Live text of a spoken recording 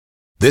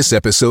This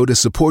episode is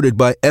supported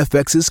by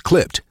FX's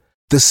Clipped,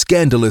 the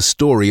scandalous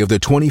story of the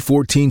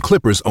 2014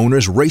 Clippers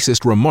owner's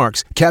racist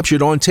remarks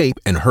captured on tape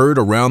and heard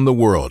around the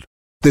world.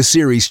 The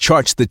series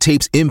charts the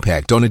tape's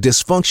impact on a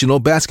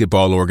dysfunctional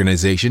basketball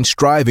organization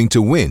striving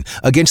to win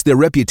against their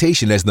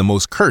reputation as the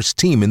most cursed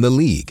team in the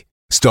league.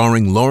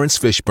 Starring Lawrence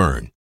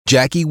Fishburne,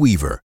 Jackie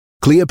Weaver,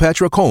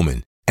 Cleopatra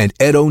Coleman, and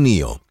Ed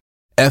O'Neill.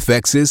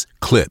 FX's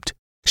Clipped,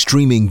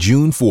 streaming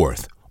June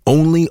 4th,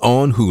 only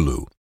on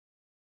Hulu.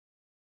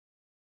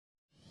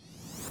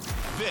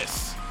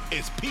 This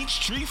is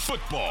Peachtree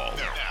Football.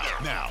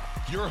 Now,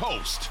 your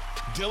host,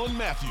 Dylan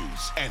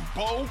Matthews and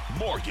Bo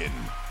Morgan.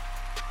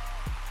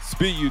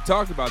 You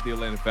talked about the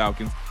Atlanta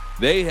Falcons.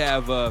 They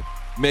have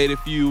made a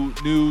few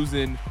news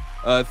and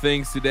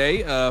things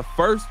today.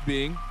 First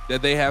being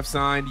that they have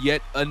signed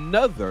yet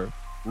another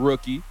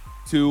rookie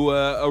to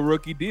a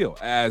rookie deal,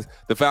 as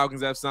the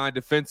Falcons have signed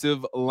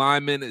defensive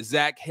lineman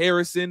Zach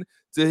Harrison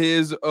to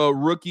his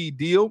rookie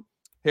deal.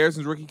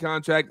 Harrison's rookie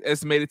contract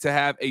estimated to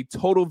have a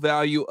total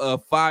value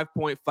of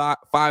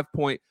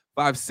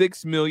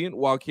 $5.56 million,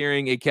 while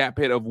carrying a cap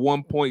hit of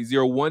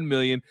 $1.01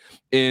 million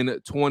in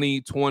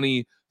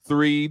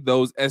 2023.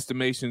 Those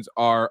estimations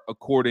are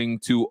according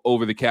to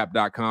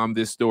overthecap.com.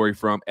 This story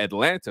from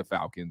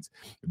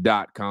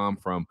AtlantaFalcons.com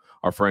from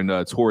our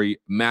friend Tori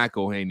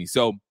McElhaney.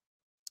 So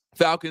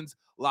Falcons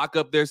lock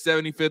up their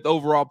 75th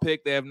overall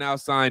pick. They have now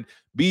signed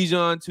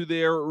Bijan to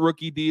their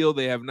rookie deal.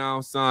 They have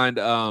now signed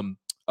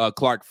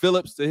Clark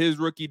Phillips to his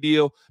rookie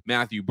deal,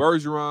 Matthew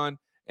Bergeron,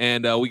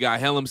 and we got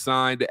Helm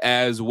signed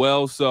as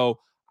well. So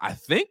I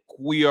think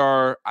we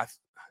are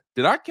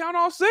did I count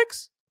all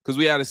six? Because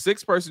we had a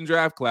 6-person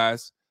draft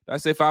class. Did I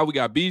say 5? We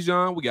got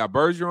Bijan, we got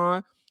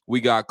Bergeron,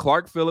 we got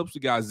Clark Phillips, we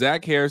got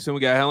Zach Harrison,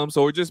 we got Helm.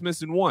 So we're just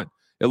missing one.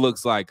 It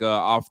looks like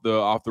off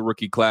the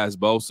rookie class,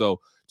 Bo. So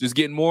just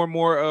getting more and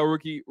more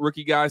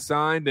rookie guys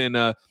signed,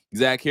 and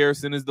Zach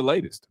Harrison is the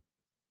latest.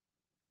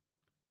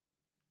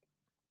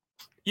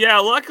 Yeah,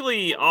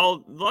 luckily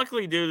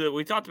due to,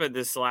 we talked about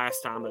this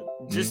last time, but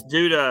just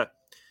due to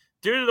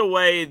the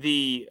way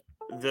the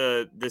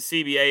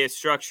CBA is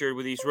structured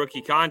with these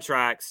rookie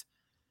contracts,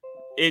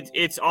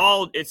 it's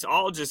all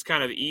just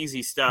kind of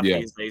easy stuff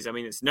these days. I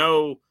mean, it's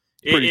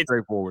pretty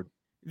straightforward.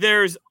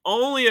 There's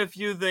only a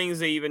few things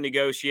they even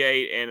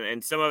negotiate,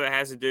 and some of it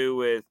has to do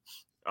with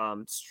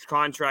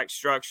contract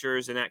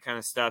structures and that kind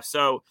of stuff.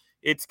 So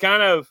it's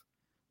kind of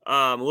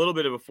a little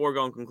bit of a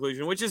foregone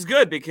conclusion, which is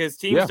good because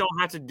teams don't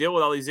have to deal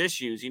with all these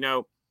issues. You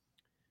know,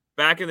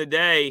 back in the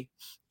day,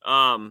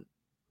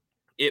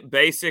 it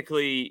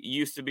basically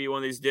used to be one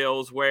of these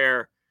deals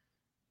where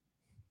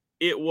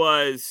it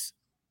was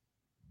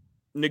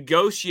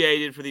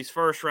negotiated for these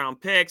first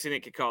round picks, and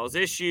it could cause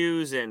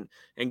issues, and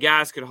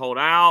guys could hold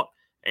out,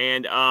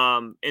 and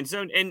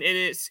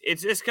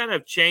it's just kind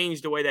of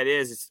changed the way that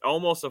is. It's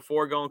almost a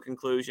foregone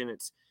conclusion.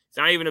 It's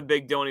not even a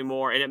big deal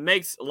anymore, and it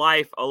makes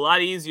life a lot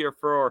easier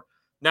for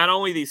not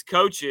only these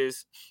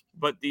coaches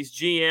but these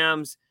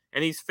GMs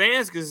and these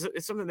fans, because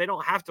it's something they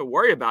don't have to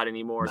worry about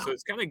anymore. No. So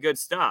it's kind of good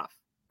stuff.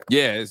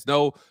 Yeah, it's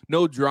no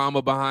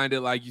drama behind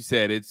it. Like you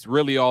said, it's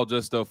really all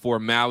just a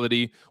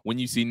formality when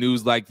you see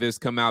news like this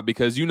come out,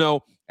 because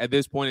at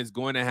this point it's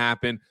going to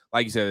happen.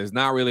 Like you said, there's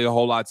not really a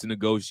whole lot to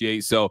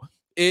negotiate. So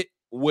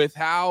with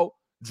how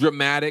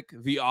dramatic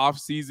the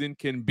offseason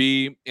can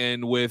be,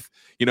 and with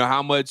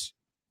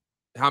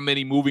how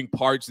many moving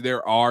parts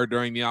there are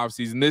during the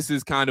offseason, this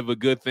is kind of a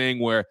good thing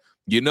where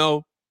you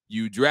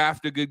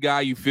draft a good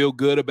guy, you feel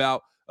good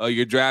about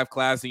your draft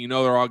class, and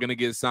they're all going to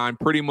get signed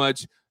pretty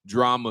much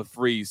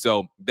drama-free.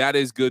 So that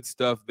is good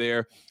stuff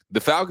there.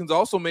 The Falcons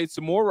also made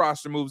some more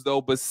roster moves,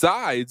 though,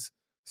 besides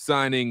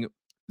signing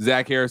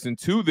Zach Harrison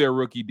to their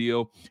rookie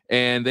deal,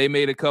 and they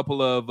made a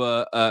couple of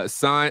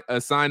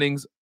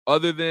signings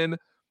other than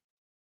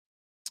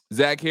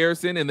Zach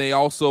Harrison, and they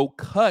also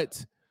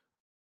cut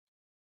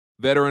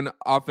veteran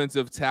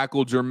offensive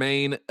tackle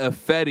Jermaine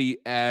Ifedi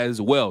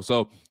as well.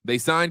 So they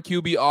signed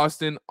QB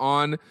Austin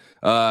on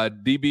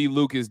DB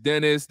Lucas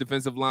Dennis,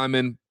 defensive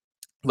lineman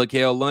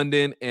LaCale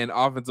London, and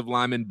offensive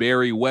lineman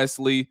Barry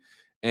Wesley.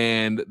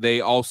 And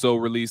they also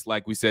released,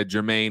 like we said,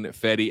 Jermaine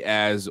Ifedi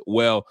as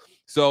well.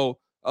 So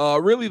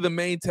really the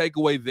main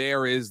takeaway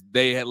there is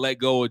they had let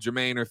go of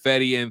Jermaine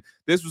Ifedi, and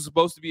this was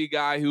supposed to be a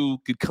guy who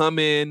could come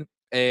in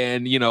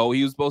and, he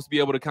was supposed to be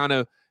able to kind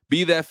of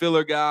be that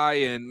filler guy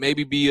and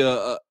maybe be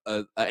a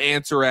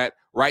answer at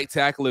right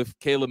tackle if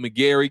Caleb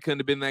McGarry couldn't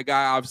have been that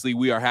guy. Obviously,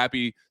 we are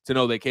happy to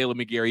know that Caleb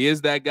McGarry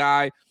is that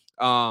guy.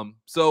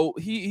 So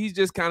he's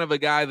just kind of a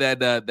guy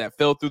that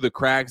fell through the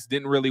cracks,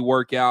 didn't really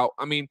work out.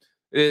 I mean,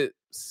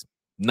 it's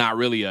not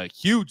really a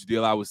huge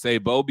deal, I would say,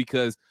 Bo,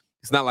 because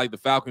it's not like the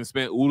Falcons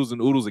spent oodles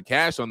and oodles of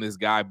cash on this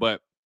guy, but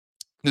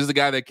this is a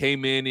guy that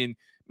came in and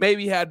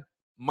maybe had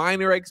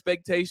minor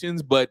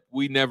expectations, but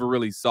we never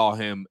really saw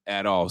him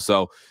at all.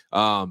 So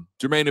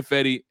Jermaine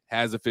Ifedi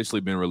has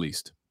officially been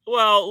released.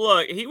 Well,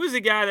 look, he was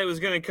a guy that was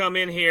going to come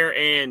in here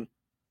and,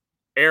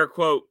 air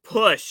quote,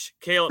 push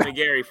Caleb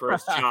McGarry for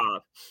his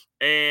job.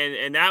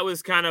 And that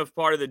was kind of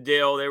part of the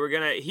deal. They were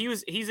gonna.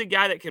 He's a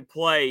guy that could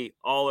play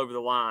all over the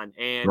line,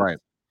 and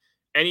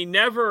he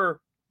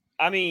never.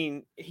 I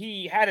mean,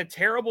 he had a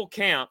terrible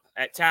camp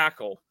at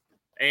tackle,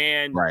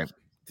 and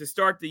to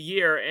start the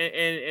year,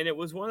 and it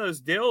was one of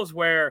those deals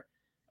where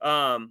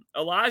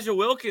Elijah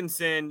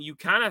Wilkinson, you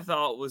kind of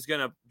thought was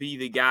going to be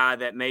the guy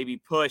that maybe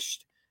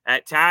pushed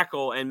at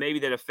tackle, and maybe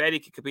that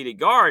Ifedi could compete at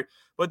guard.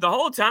 But the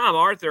whole time,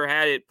 Arthur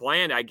had it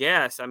planned, I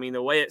guess. I mean,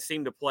 the way it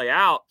seemed to play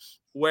out,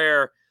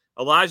 where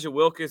Elijah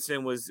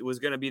Wilkinson was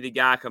going to be the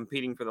guy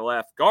competing for the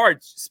left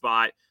guard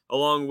spot,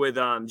 along with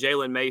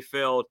Jalen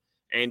Mayfield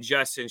and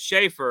Justin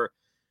Schaefer.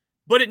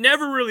 But it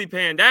never really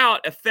panned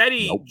out.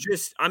 Ifedi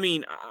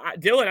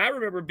Dylan, I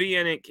remember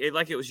being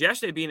like it was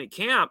yesterday, being at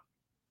camp,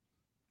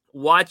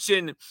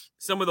 watching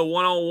some of the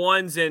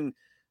one-on-ones and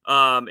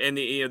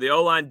the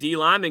O-line D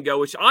linemen go,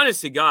 which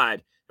honest to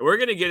God, and we're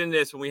going to get into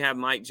this when we have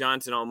Mike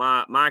Johnson on,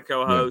 my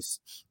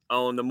co-host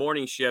on the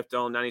morning shift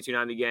on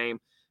 92.90 Game.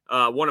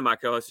 One of my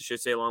co-hosts, I should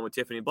say, along with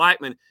Tiffany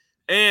Blackman.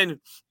 And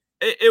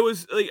it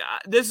was like,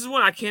 this is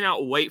what I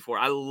cannot wait for.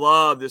 I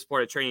love this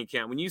part of training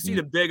camp. When you see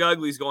the big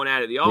uglies going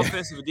at it, the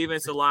offensive and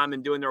defensive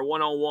linemen doing their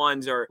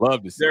one-on-ones or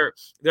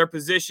their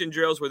position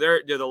drills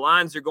where the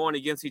lines are going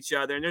against each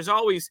other. And there's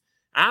always,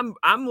 I'm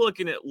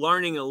looking at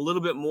learning a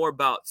little bit more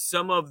about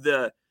some of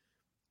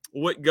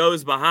what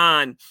goes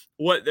behind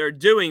what they're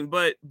doing.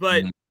 But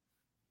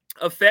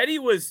Ifedi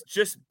was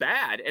just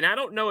bad. And I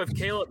don't know if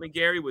Caleb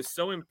McGarry was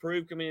so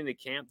improved coming into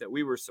camp that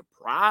we were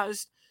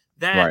surprised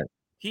that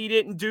he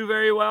didn't do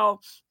very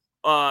well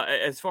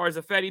as far as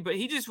Ifedi, but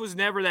he just was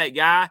never that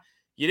guy.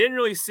 You didn't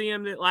really see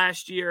him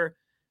last year.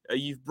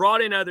 You've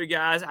brought in other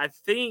guys. I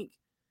think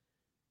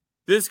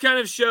this kind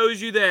of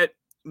shows you that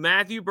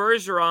Matthew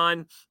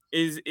Bergeron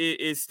is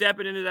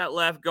stepping into that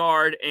left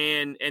guard,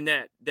 and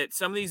that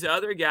some of these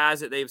other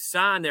guys that they've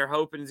signed, they're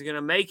hoping is going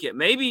to make it.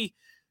 Maybe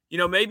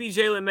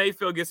Jalen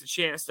Mayfield gets a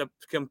chance to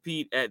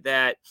compete at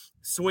that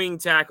swing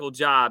tackle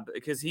job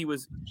because he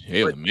was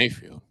Jalen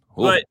Mayfield.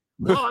 Ooh. But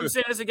I'm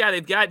saying as a guy,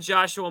 they've got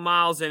Joshua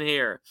Miles in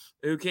here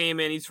who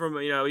came in. He's from,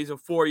 he's a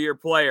 4-year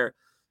player.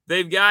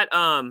 They've got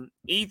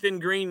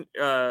Ethan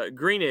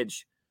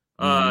Greenidge,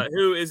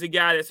 who is a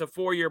guy that's a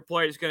 4-year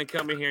player that's going to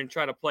come in here and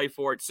try to play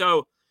for it.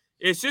 So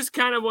it's just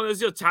kind of one of those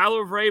deals.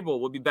 Tyler Vrabel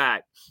will be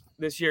back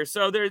this year.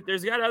 So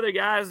there's got other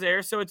guys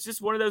there. So it's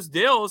just one of those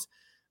deals.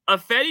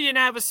 Ifedi didn't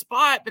have a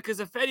spot because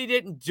Ifedi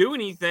didn't do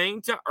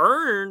anything to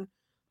earn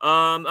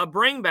a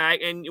bring back.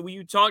 And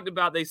you talked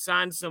about they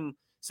signed some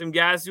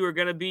guys who are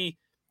going to be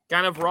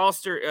kind of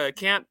roster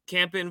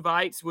camp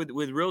invites with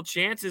real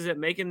chances at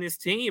making this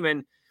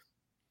team.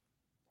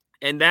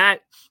 And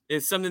that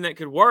is something that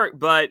could work.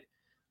 But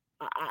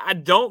I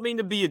don't mean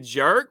to be a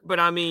jerk,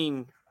 but I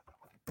mean,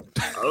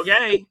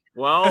 okay,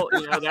 well,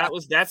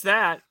 that's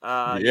that.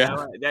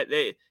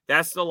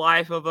 That's the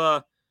life of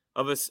a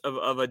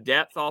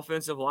depth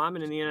offensive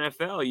lineman in the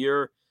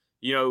NFL.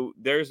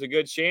 There's a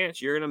good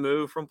chance you're going to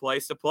move from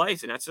place to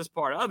place, and that's just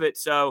part of it.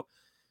 So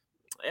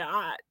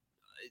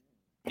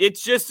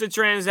it's just a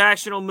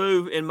transactional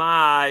move in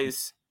my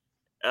eyes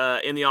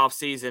in the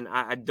offseason.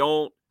 I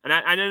don't – and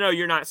I know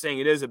you're not saying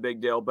it is a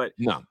big deal, but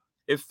no.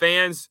 If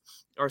fans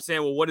are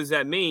saying, well, what does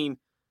that mean?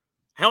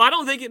 Hell, I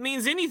don't think it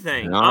means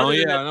anything. I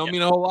don't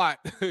mean a whole lot.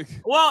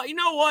 Well, you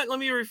know what? Let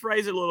me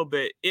rephrase it a little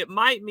bit. It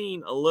might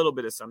mean a little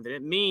bit of something.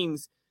 It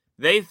means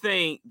they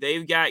think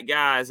they've got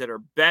guys that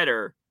are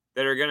better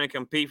that are going to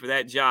compete for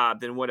that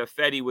job than what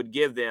Ifedi would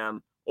give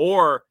them,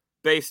 or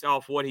based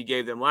off what he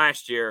gave them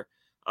last year,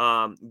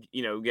 So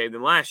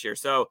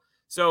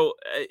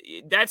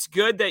that's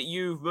good that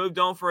you've moved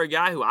on for a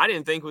guy who I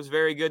didn't think was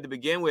very good to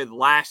begin with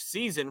last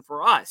season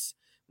for us.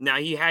 Now,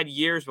 he had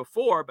years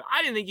before, but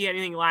I didn't think he had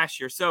anything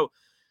last year. So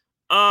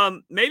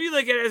maybe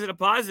look at it as a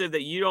positive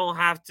that you don't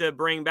have to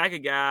bring back a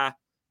guy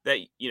that,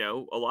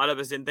 a lot of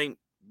us didn't think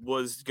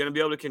was going to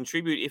be able to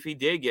contribute if he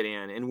did get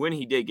in and when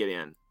he did get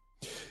in.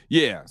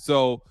 Yeah.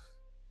 So,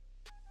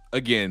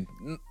 again,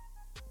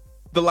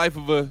 the life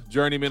of a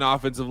journeyman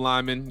offensive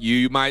lineman,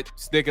 you might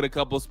stick at a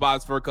couple of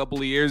spots for a couple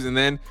of years, and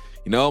then,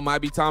 it might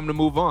be time to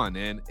move on.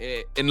 And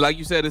like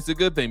you said, it's a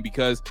good thing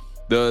because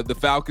the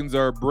Falcons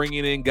are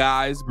bringing in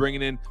guys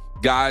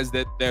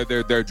that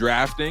they're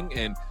drafting,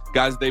 and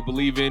guys they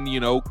believe in,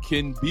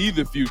 can be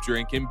the future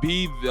and can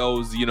be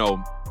those,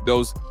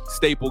 those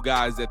staple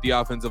guys at the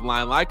offensive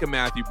line, like a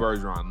Matthew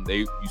Bergeron.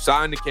 You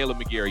signed to Caleb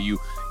McGarry. You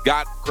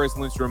got Chris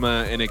Lindstrom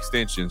an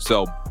extension.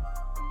 So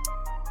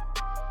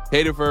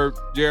hated for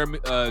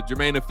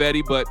Jermaine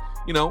Ifedi, but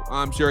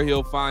I'm sure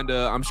he'll find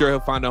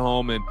a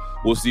home, and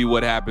we'll see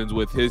what happens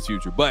with his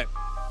future. But